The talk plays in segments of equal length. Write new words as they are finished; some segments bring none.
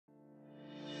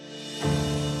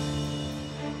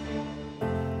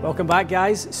Welcome back,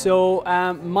 guys. So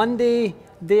Monday,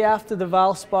 day after the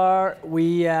Valspar,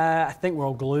 I think we're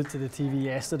all glued to the TV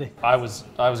yesterday. I was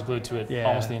glued to it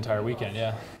almost the entire weekend.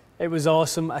 Yeah, it was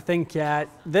awesome. I think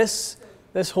this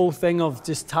whole thing of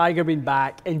just Tiger being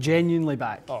back and genuinely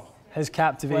back has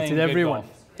captivated everyone.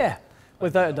 Yeah,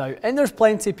 without a doubt. And there's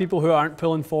plenty of people who aren't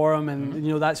pulling for him, and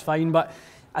you know that's fine. But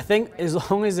I think as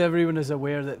long as everyone is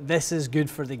aware that this is good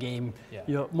for the game,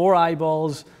 you know, more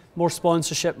eyeballs, more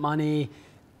sponsorship money,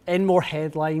 and more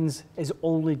headlines is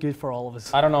only good for all of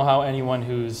us. I don't know how anyone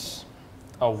who's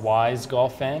a wise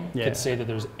golf fan could say that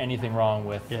there's anything wrong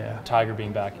with Tiger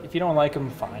being back. If you don't like him,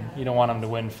 fine. You don't want him to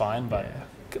win, fine. But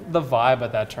the vibe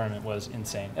at that tournament was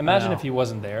insane. Imagine if he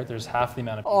wasn't there. There's half the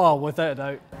amount of people. Oh, without a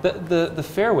doubt. The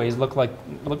fairways looked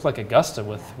like Augusta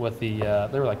with the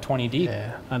they were like 20 deep.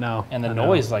 Yeah, I know. And the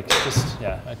noise, like just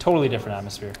a totally different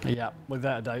atmosphere. Yeah,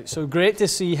 without a doubt. So great to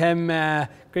see him.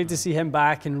 Great to see him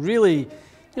back and really,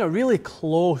 really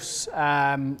close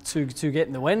to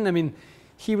getting the win. I mean,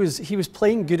 he was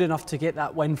playing good enough to get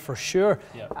that win for sure.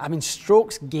 Yep. I mean,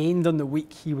 strokes gained on the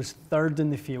week, he was third in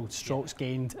the field. Strokes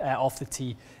gained off the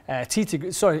tee, tee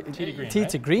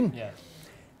to green. Yeah.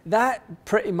 That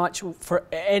pretty much for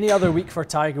any other week for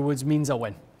Tiger Woods means a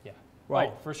win. Yeah.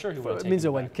 Right. Oh, for sure he would. It means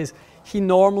a win because he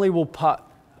normally will putt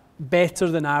better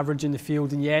than average in the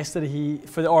field, and yesterday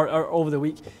or over the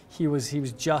week he was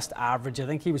just average. I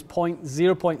think he was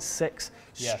 0.6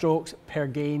 strokes per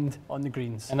gained on the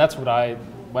greens. And that's what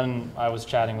when I was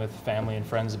chatting with family and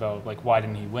friends about like why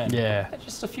didn't he win? Yeah,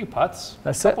 just a few putts,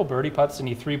 a couple birdie putts, and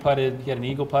he three-putted. He had an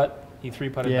eagle putt. He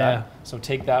three-putted that. So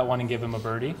take that one and give him a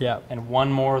birdie. Yeah. And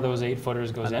one more of those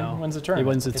 8-footers goes in, wins the tournament. He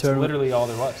wins the tournament. It's literally all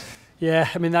there was. Yeah,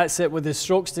 I mean that's it with the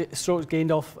strokes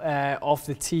gained off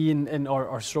the tee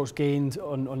or strokes gained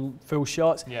on full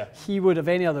shots. Yeah, he would have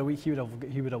any other week he would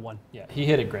have won. Yeah, he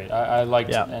hit it great. I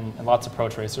liked and lots of Pro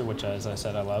Tracer, which as I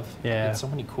said I love. Yeah, he had so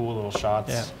many cool little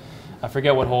shots. Yeah. I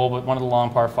forget what hole, but one of the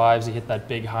long par fives, he hit that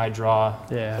big high draw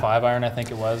 5-iron, I think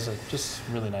it was. Just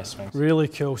really nice swings. Really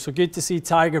cool. So good to see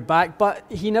Tiger back, but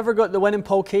he never got the win, and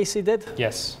Paul Casey did.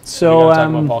 Yes. So we gotta talk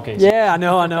about Paul Casey. Yeah, I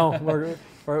know.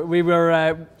 we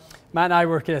were. Matt and I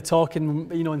were kind of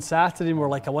talking, on Saturday, and we're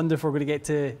like, I wonder if we're going to get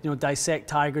to, dissect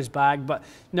Tiger's bag. But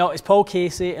no, it's Paul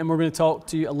Casey, and we're going to talk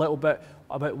to you a little bit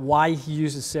about why he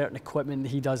uses certain equipment that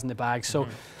he does in the bag. So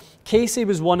Casey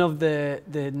was one of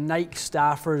the Nike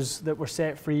staffers that were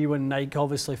set free when Nike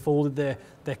obviously folded the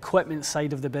equipment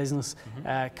side of the business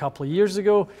a couple of years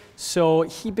ago. So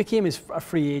he became a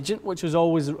free agent, which is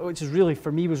really,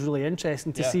 for me, was really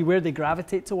interesting to see where they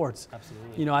gravitate towards.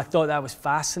 Absolutely. I thought that was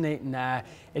fascinating.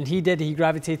 And he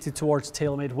gravitated towards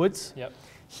TaylorMade woods. Yep.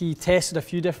 He tested a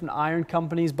few different iron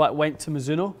companies, but went to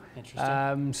Mizuno.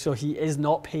 Interesting. So he is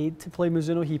not paid to play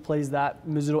Mizuno. He plays that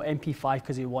Mizuno MP5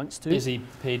 because he wants to. Is he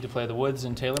paid to play the woods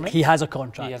in TaylorMade? He has a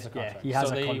contract. He has a contract. Yeah, he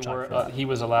has a contract. He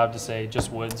was allowed to say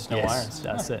just woods, no irons.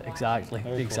 That's it. Exactly.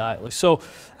 Exactly. Cool. So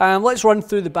let's run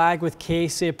through the bag with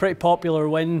Casey. A pretty popular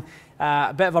win.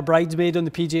 A bit of a bridesmaid on the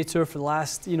PGA Tour for the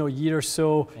last year or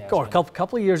so. Or a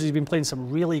couple of years he's been playing some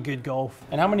really good golf.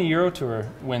 And how many Euro Tour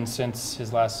wins since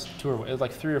his last tour? It was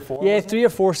like 3 or 4? Yeah, 3 or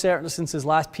 4 certainly since his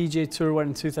last PGA Tour win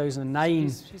in 2009.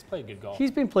 He's played good golf.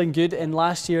 He's been playing good, and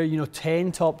last year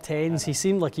 10 top 10s. He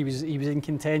seemed like he was in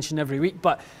contention every week,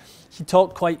 but he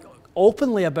talked quite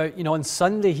openly about on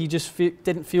Sunday he just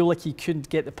didn't feel like he couldn't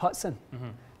get the putts in.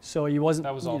 So he wasn't.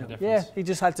 That was all the difference. Yeah, he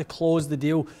just had to close the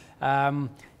deal.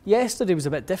 Yesterday was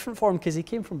a bit different for him because he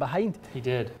came from behind. He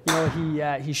did.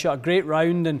 He shot a great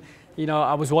round, and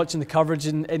I was watching the coverage,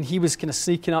 and he was kind of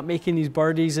sneaking up, making these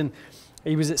birdies, and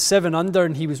he was at 7 under,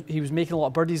 and he was making a lot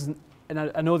of birdies, and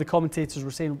I know the commentators were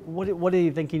saying, what do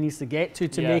you think he needs to get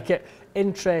to make it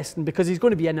interesting, because he's going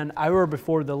to be in an hour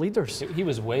before the leaders. He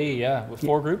was way with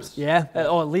 4 groups. Yeah,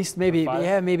 or at least maybe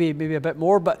maybe a bit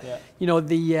more. But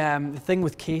the thing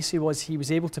with Casey was he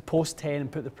was able to post 10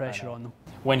 and put the pressure on them.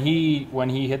 When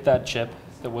he hit that chip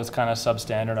that was kind of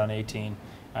substandard on 18,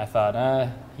 I thought,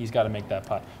 he's got to make that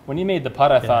putt. When he made the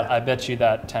putt, I thought, I bet you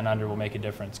that 10 under will make a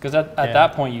difference. Because at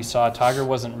that point, you saw Tiger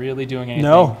wasn't really doing anything.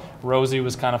 No. Rosie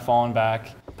was kind of falling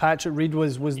back. Patrick Reed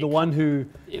was the one who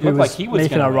looked like he was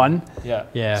making a run. Yeah.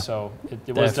 Yeah. So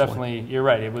it was definitely, you're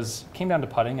right, it came down to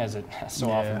putting, as it so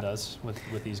often does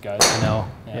with these guys. I know.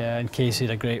 Yeah, and Casey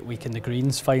had a great week in the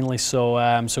greens finally.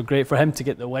 So so great for him to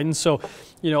get the win. So,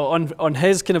 on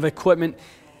his kind of equipment,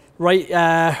 right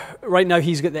now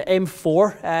he's got the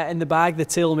M4 in the bag, the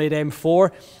TaylorMade M4.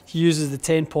 He uses the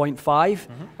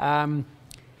 10.5.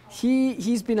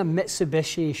 He's been a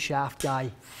Mitsubishi shaft guy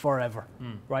forever,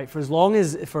 right? For as long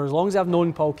as I've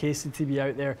known Paul Casey to be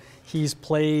out there, he's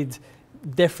played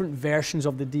different versions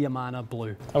of the Diamana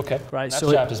blue. Okay. Right. That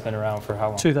so shaft has been around for how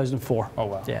long? 2004. Oh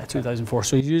wow. Yeah, 2004.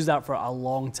 So he's used that for a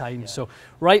long time. Yeah. So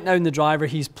right now in the driver,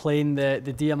 he's playing the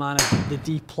Diamana, the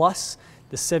D Plus,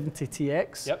 the 70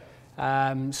 TX.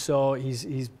 Yep. So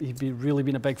he's really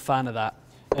been a big fan of that.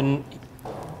 And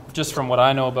just from what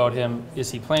I know about him,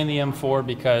 is he playing the M4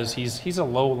 because he's a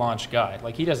low launch guy?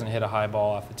 Like, he doesn't hit a high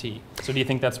ball off the tee. So do you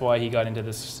think that's why he got into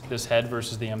this head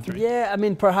versus the M3? Yeah, I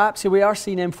mean, perhaps we are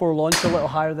seeing M4 launch a little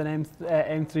higher than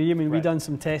M3. I mean, we done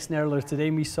some testing earlier today,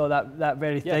 and we saw that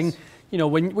very thing. You know,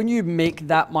 when you make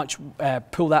that much,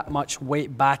 pull that much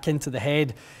weight back into the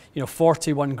head, you know,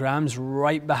 41 grams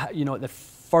right behind, you know, at the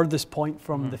furthest point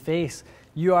from the face,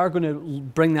 you are going to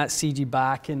bring that CG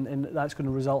back, and that's going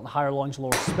to result in higher launch,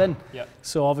 lower spin. Yep.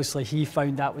 So obviously he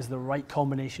found that was the right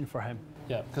combination for him.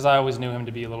 Yeah, because I always knew him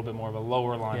to be a little bit more of a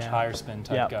lower launch, higher spin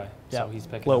type guy. So he's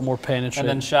picking a little more penetrating. And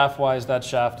then shaft-wise, that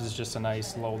shaft is just a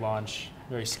nice low launch,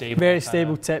 very stable. Very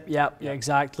stable tip. Yeah,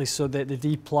 exactly. So the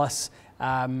D Plus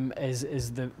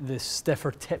is the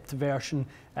stiffer tipped version.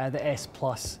 The S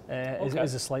Plus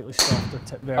is a slightly softer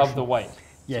tip version of the white.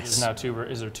 Yes. So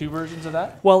is there two versions of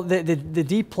that? Well, the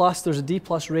D Plus, there's a D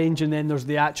Plus range, and then there's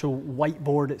the actual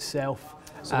whiteboard itself.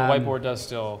 So the whiteboard does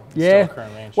still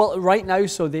current range. Well, right now,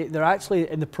 so they're actually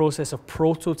in the process of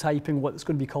prototyping what's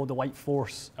going to be called the White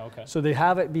Force. Okay. So they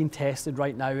have it being tested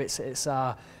right now. It's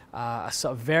a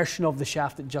sort of version of the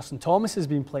shaft that Justin Thomas has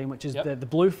been playing, which is the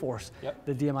Blue Force,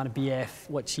 the Diamana BF,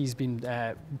 which he's been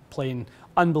playing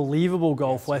unbelievable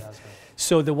golf with.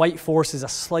 So the White Force is a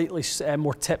slightly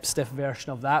more tip-stiff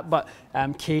version of that, but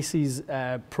Casey's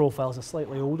profile is a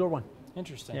slightly older one.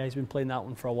 Interesting. Yeah, he's been playing that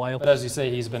one for a while. But as you say,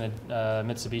 he's been a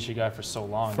Mitsubishi guy for so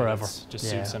long. Forever. It just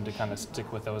suits him to kind of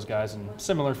stick with those guys. And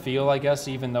similar feel, I guess,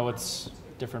 even though it's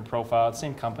different profile,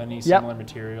 same company, similar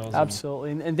materials.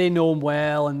 Absolutely, and they know him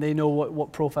well, and they know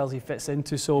what profiles he fits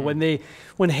into. So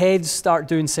when heads start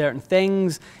doing certain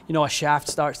things, you know, a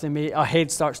head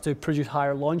starts to produce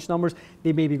higher launch numbers,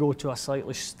 they maybe go to a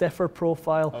slightly stiffer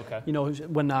profile. Okay. You know,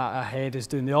 when a head is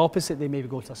doing the opposite, they maybe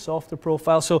go to a softer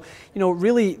profile. So, you know,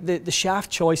 really the shaft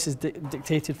choice is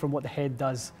dictated from what the head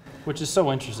does. Which is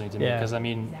so interesting to me, because I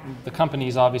mean, the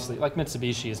company's obviously, like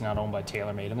Mitsubishi is not owned by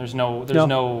TaylorMade, and there's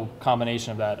no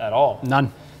combination of that at all.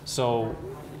 None. So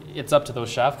it's up to those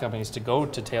shaft companies to go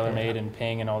to TaylorMade and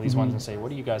Ping and all these ones and say,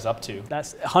 what are you guys up to?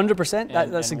 That's 100%.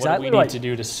 That's exactly right. What do we need to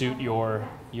do to suit your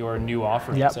new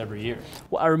offerings every year?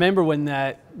 Well, I remember when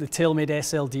the TaylorMade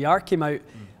SLDR came out,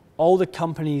 all the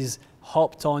companies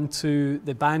hopped onto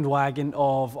the bandwagon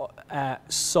of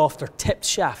softer tipped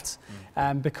shafts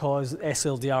because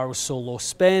SLDR was so low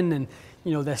spin, and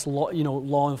you know this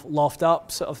loft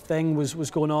up sort of thing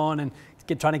was going on, and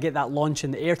trying to get that launch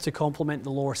in the air to complement the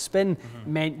lower spin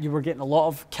meant you were getting a lot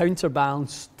of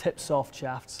counterbalance tip soft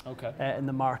shafts in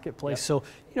the marketplace. So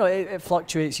you know it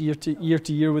fluctuates year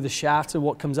to year with the shafts and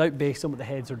what comes out based on what the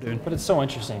heads are doing. But it's so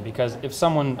interesting because if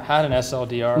someone had an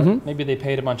SLDR, maybe they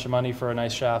paid a bunch of money for a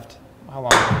nice shaft. How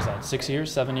long ago was that? 6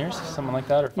 years, 7 years, something like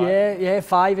that, or 5? Yeah,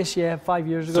 5-ish. Yeah, 5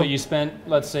 years ago. So you spent,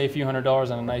 let's say, a few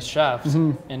 $100s on a nice shaft,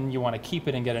 and you want to keep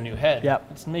it and get a new head.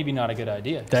 It's maybe not a good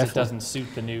idea because it doesn't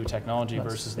suit the new technology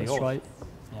versus the old. Right.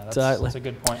 Yeah, that's a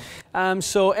good point.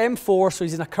 So M4, so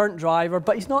he's in a current driver,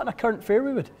 but he's not in a current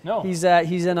fairway wood. No. He's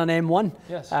in an M1.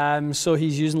 Yes. So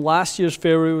he's using last year's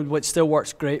fairway wood, which still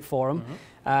works great for him.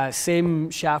 Same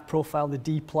shaft profile, the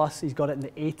D Plus. He's got it in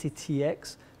the 80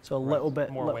 TX. So a little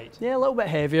bit more weight. Yeah, a little bit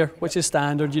heavier, which is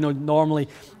standard. You know, normally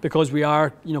because we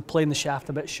are, you know, playing the shaft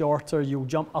a bit shorter, you'll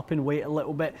jump up in weight a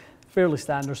little bit. Fairly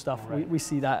standard stuff. We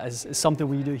see that as something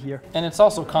we do here. And it's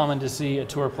also common to see a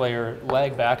tour player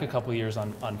lag back a couple of years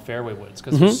on fairway woods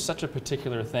because there's such a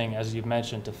particular thing, as you've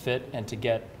mentioned, to fit and to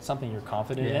get something you're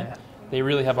confident in. They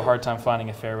really have a hard time finding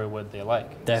a fairway wood they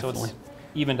like. Definitely. So it's,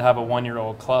 even to have a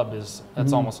 1-year-old club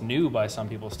that's almost new by some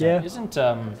people's standards. Isn't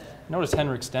notice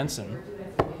Henrik Stenson?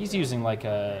 He's using like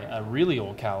a really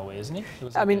old Callaway, isn't he?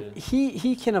 I mean,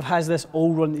 he kind of has this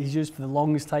old one that he's used for the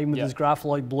longest time with his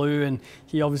graphite blue, and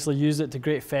he obviously used it to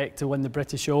great effect to win the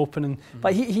British Open. And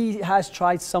but he has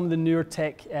tried some of the newer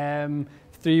tech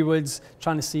 3-woods,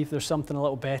 trying to see if there's something a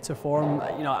little better for him.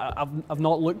 You know, I've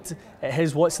not looked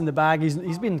at what's in the bag. He's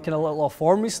been kind of a little off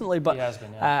form recently, but he has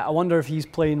been, I wonder if he's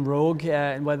playing rogue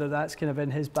and whether that's kind of in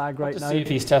his bag right now. See if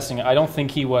he's testing it. I don't think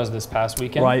he was this past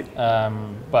weekend. Right.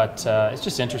 But it's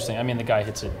just interesting. I mean, the guy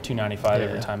hits it 295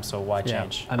 every time, so why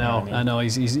change? I know. You know what I mean? I know.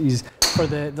 He's for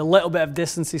the little bit of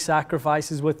distance he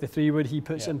sacrifices with the 3-wood, he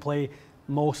puts in play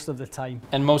most of the time.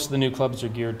 And most of the new clubs are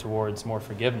geared towards more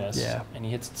forgiveness. Yeah. And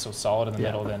he hits it so solid in the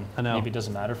middle, then maybe it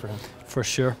doesn't matter for him. For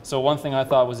sure. So one thing I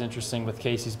thought was interesting with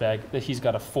Casey's bag, that he's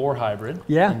got a 4 hybrid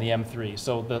in the M3.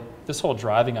 So this whole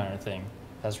driving iron thing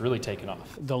has really taken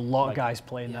off. A lot of guys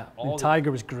playing that. And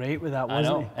Tiger was great with that,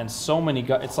 wasn't he? And so many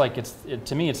guys,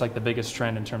 to me, it's like the biggest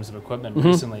trend in terms of equipment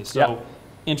recently. So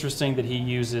interesting that he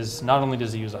uses, not only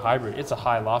does he use a hybrid, it's a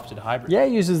high lofted hybrid. Yeah,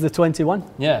 he uses the 21.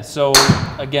 Yeah, so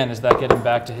again, is that getting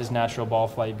back to his natural ball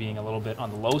flight being a little bit on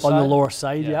the low side? On the lower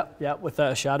side, yeah,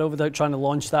 without a shadow, without trying to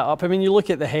launch that up. I mean, you look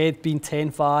at the head being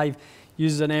 10.5,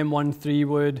 uses an M1 3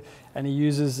 wood, and he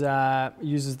uses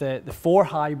the 4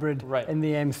 hybrid in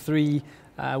the M3,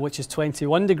 which is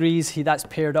 21 degrees. That's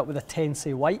paired up with a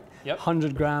Tensei white,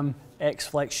 100 gram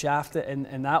X-Flex shaft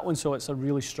in that one, so it's a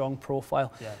really strong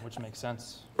profile. Yeah, which makes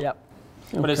sense. Yep.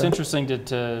 But it's interesting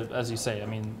to, as you say, I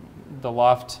mean, the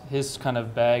loft, his kind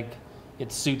of bag,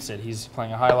 it suits it. He's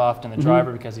playing a high loft in the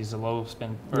driver because he's a low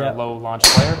spin or a low launch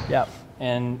player. Yep.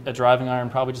 And a driving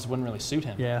iron probably just wouldn't really suit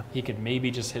him. Yeah. He could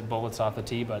maybe just hit bullets off the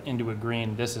tee, but into a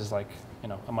green, this is like,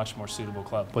 a much more suitable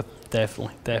club. But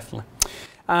definitely.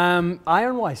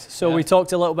 Iron-wise, so we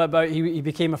talked a little bit about he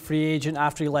became a free agent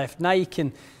after he left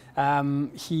Nike,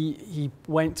 and he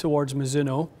went towards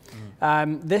Mizuno.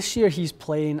 This year he's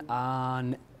playing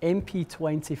an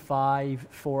MP25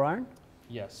 4-iron.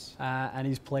 Yes. And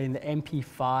he's playing the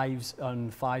MP5s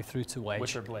on 5 through to wedge.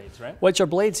 Which are blades, right? Which are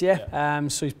blades, yeah.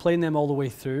 So he's playing them all the way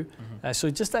through. So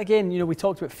just again, we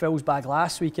talked about Phil's bag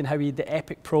last week and how he had the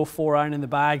Epic Pro 4-iron in the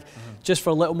bag, just for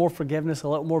a little more forgiveness, a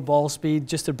little more ball speed,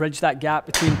 just to bridge that gap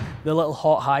between the little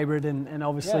hot hybrid and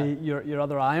obviously your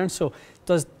other iron. So it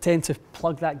does tend to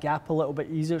plug that gap a little bit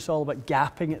easier. It's all about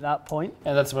gapping at that point.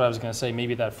 And that's what I was going to say.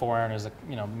 Maybe that 4-iron is,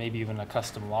 maybe even a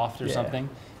custom loft or something.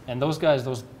 And those guys,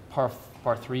 those par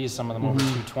 3s, some of them over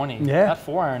 220, that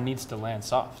 4-iron needs to land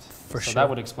soft. So that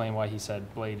would explain why he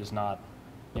said blade is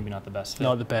maybe not the best fit.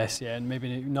 Not the best, yeah, and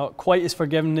maybe not quite as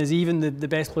forgiving as even the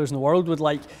best players in the world would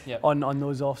like on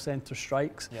those off-center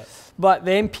strikes. But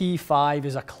the MP5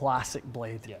 is a classic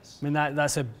blade. Yes. I mean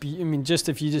that's just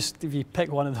if you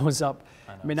pick one of those up,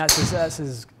 I mean that's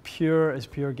as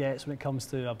pure gets when it comes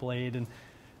to a blade. And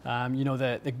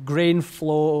the grain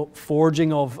flow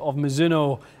forging of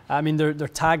Mizuno, I mean their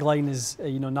tagline is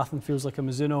nothing feels like a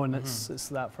Mizuno, and it's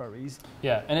that for a reason.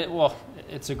 Yeah, and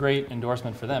it's a great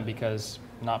endorsement for them because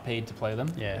not paid to play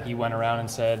them. Yeah. He went around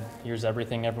and said, here's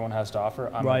everything everyone has to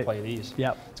offer, I'm going to play these.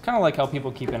 Yep. It's kind of like how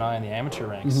people keep an eye on the amateur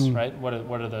ranks, right? What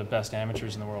are the best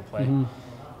amateurs in the world play?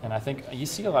 And I think you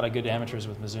see a lot of good amateurs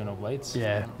with Mizuno blades.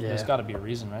 Yeah, There's got to be a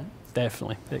reason, right?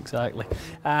 Definitely, exactly.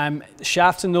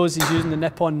 Shafts in those, he's using the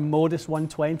Nippon Modus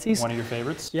 120s. One of your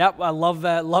favorites? Yep, I love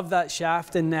that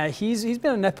shaft. And he's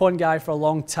been a Nippon guy for a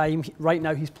long time. Right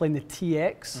now he's playing the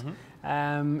TX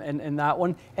in that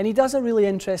one. And he does a really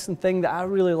interesting thing that I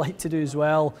really like to do as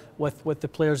well with the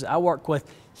players that I work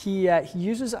with. He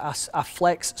uses a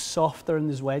flex softer in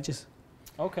his wedges.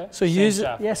 Okay. So he uses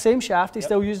same shaft. He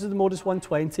still uses the Modus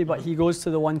 120, but he goes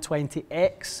to the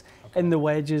 120X in the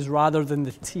wedges rather than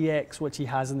the TX, which he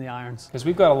has in the irons. Because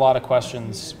we've got a lot of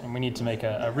questions, and we need to make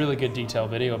a really good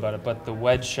detailed video about it. But the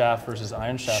wedge shaft versus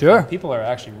iron shaft, people are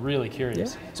actually really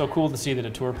curious. Yeah. So cool to see that a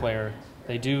tour player,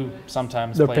 they do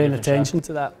sometimes they're paying attention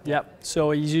to that. Yep.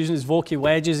 So he's using his Vokey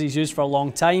wedges. He's used for a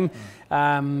long time.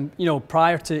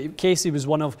 Prior to Casey was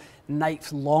one of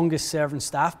Nike's longest serving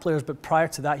staff players, but prior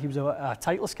to that he was a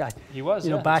Titleist guy. He was,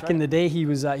 back in the day he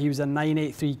was a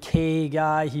 983K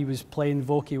guy. He was playing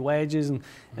Vokey wedges and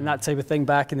that type of thing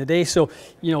back in the day. So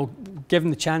given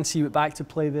the chance, he went back to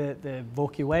play the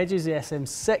Vokey wedges, the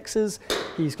SM6s.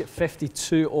 He's got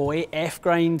 5208 F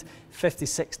grind,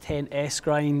 5610 S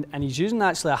grind, and he's using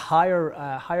actually a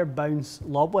higher bounce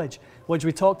lob wedge, which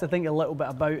we talked I think a little bit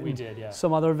about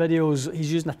some other videos.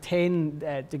 He's using a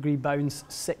 10 degree bounce,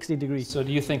 60 degrees. So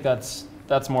do you think that's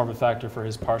more of a factor for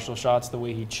his partial shots, the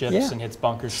way he chips and hits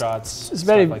bunker shots, it's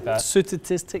very like that? Suited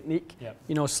to his technique.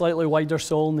 Yep. Slightly wider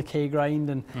sole in the K grind,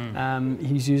 and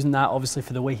he's using that obviously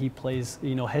for the way he plays,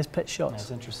 his pitch shots.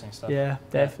 That's interesting stuff. Yeah,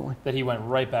 definitely. That he went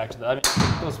right back to that.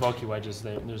 I mean, those Vokey wedges,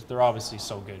 they're obviously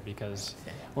so good because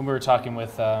when we were talking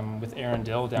with Aaron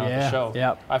Dill down at the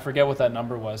show, I forget what that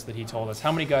number was that he told us.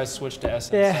 How many guys switched to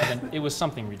SM7? It was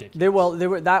something ridiculous. They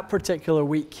were that particular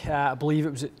week. I believe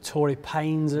it was at Torrey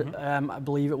Pines. I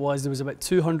believe it was. There was about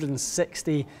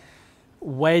 260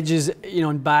 wedges,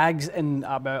 in bags, and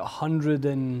about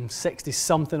 160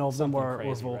 something of them were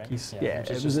Vokeys. Right? Yeah,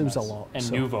 it was a lot.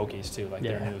 And new Vokeys too, like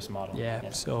their newest model. Yeah.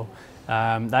 So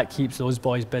That keeps those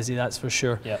boys busy, that's for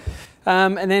sure. Yeah.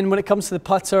 And then when it comes to the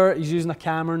putter, he's using a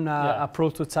Cameron, a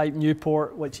prototype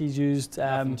Newport, which he's used.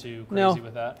 Nothing too crazy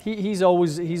with that. He's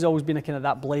always been a kind of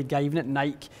that blade guy. Even at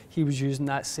Nike, he was using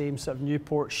that same sort of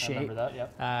Newport shape. I remember that,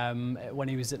 yeah. When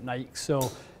he was at Nike.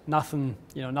 So nothing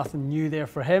new there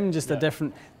for him. Just a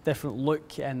different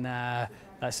look, and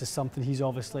that's just something he's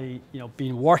obviously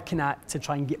been working at to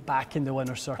try and get back in the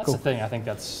winner's circle. That's the thing. I think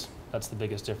that's the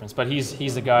biggest difference. But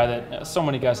he's the guy that so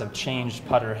many guys have changed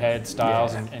putter head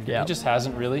styles, and he just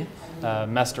hasn't really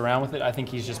messed around with it. I think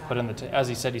he's just put in as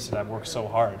he said, I've worked so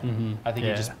hard. I think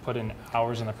he just put in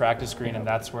hours on the practice screen, and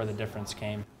that's where the difference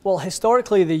came. Well,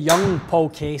 historically, the young Paul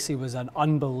Casey was an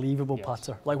unbelievable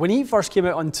putter. Like when he first came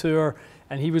out on tour,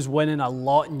 and he was winning a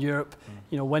lot in Europe,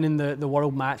 winning the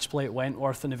World Match Play at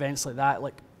Wentworth and events like that,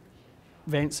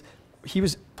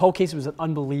 Paul Casey was an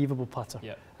unbelievable putter.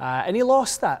 Yeah. And he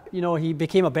lost that. He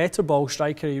became a better ball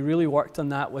striker. He really worked on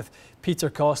that with Peter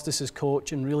Costas, his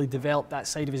coach, and really developed that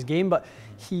side of his game. But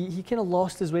he kind of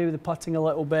lost his way with the putting a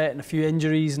little bit, and a few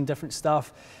injuries and different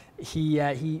stuff.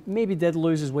 He maybe did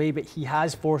lose his way, but he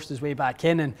has forced his way back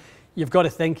in. And you've got to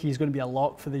think he's going to be a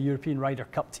lock for the European Ryder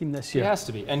Cup team this year. He has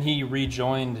to be. And he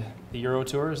rejoined the Euro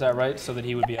Tour, is that right? So that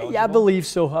he would be eligible? Yeah, I believe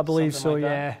so. Like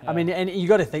yeah. I mean, and you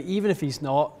got to think, even if he's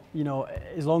not,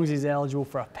 as long as he's eligible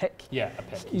for a pick. Yeah, a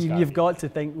pick. You've got to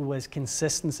think with his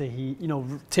consistency.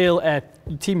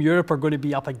 Team Europe are going to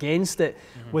be up against it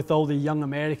with all the young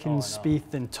Americans,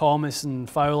 Spieth and Thomas and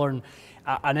Fowler, and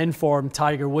an informed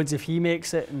Tiger Woods if he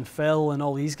makes it, and Phil and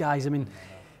all these guys. I mean,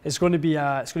 it's going to be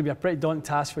a pretty daunting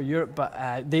task for Europe,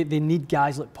 but they need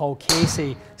guys like Paul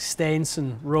Casey,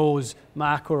 Stenson, Rose,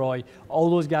 McIlroy, all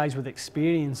those guys with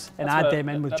experience, and add them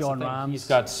in with John Ram. He's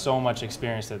got so much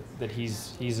experience that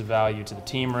he's a value to the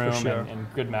team room, and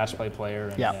good match play player.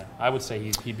 And I would say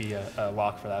he'd be a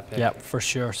lock for that pick. Yeah, for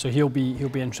sure. So he'll be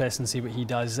interesting to see what he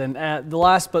does. And the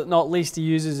last but not least, he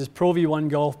uses his Pro V1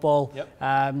 golf ball.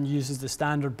 Uses the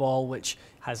standard ball, which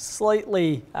has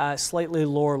slightly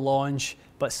lower launch,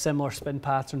 but similar spin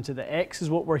pattern to the X is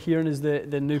what we're hearing is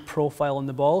the new profile on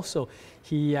the ball. So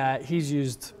he's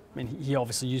used, he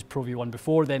obviously used Pro V1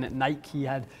 before. Then at Nike he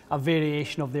had a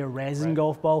variation of their resin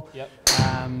golf ball.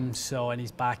 And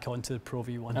he's back onto the Pro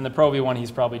V1. And the Pro V1 he's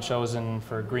probably chosen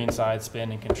for green side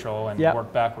spin and control and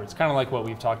work backwards. Kind of like what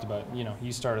we've talked about.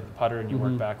 You start at the putter and you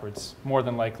work backwards. More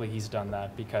than likely he's done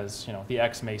that because the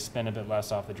X may spin a bit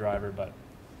less off the driver, but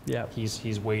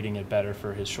he's weighting it better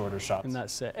for his shorter shots. And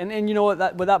that's it. And you know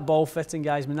what, with that ball fitting,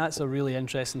 guys, that's a really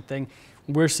interesting thing.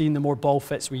 We're seeing the more ball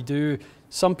fits we do.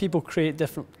 Some people create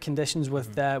different conditions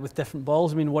with different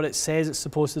balls. What it says it's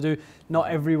supposed to do, not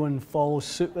everyone follows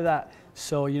suit with that.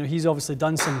 So he's obviously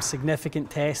done some significant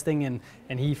testing,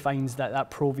 and he finds that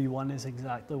Pro V1 is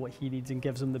exactly what he needs and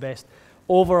gives him the best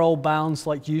overall balance,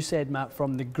 like you said, Matt,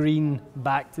 from the green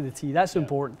back to the tee. That's the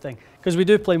important thing, because we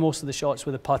do play most of the shots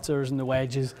with the putters and the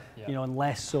wedges, and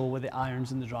less so with the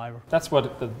irons and the driver. That's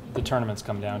what the tournaments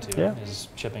come down to, is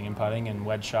chipping and putting and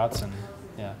wedge shots, and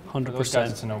 100%. For those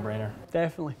guys, it's a no-brainer.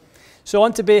 Definitely. So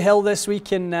on to Bay Hill this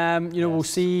week, and we'll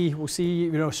see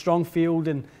strong field,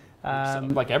 and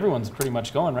like everyone's pretty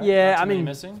much going, right? Yeah,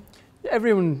 missing.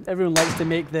 Everyone likes to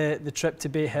make the trip to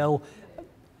Bay Hill.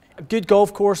 A good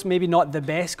golf course, maybe not the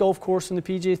best golf course on the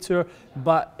PGA Tour,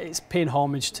 but it's paying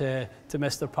homage to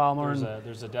Mr. Palmer.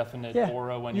 There's a definite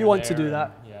aura when you want to do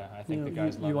that. Yeah, I think the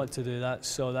guys love you want to do that,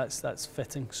 so that's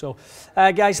fitting. So,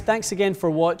 guys, thanks again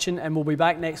for watching, and we'll be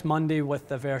back next Monday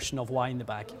with a version of Why in the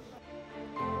Bag.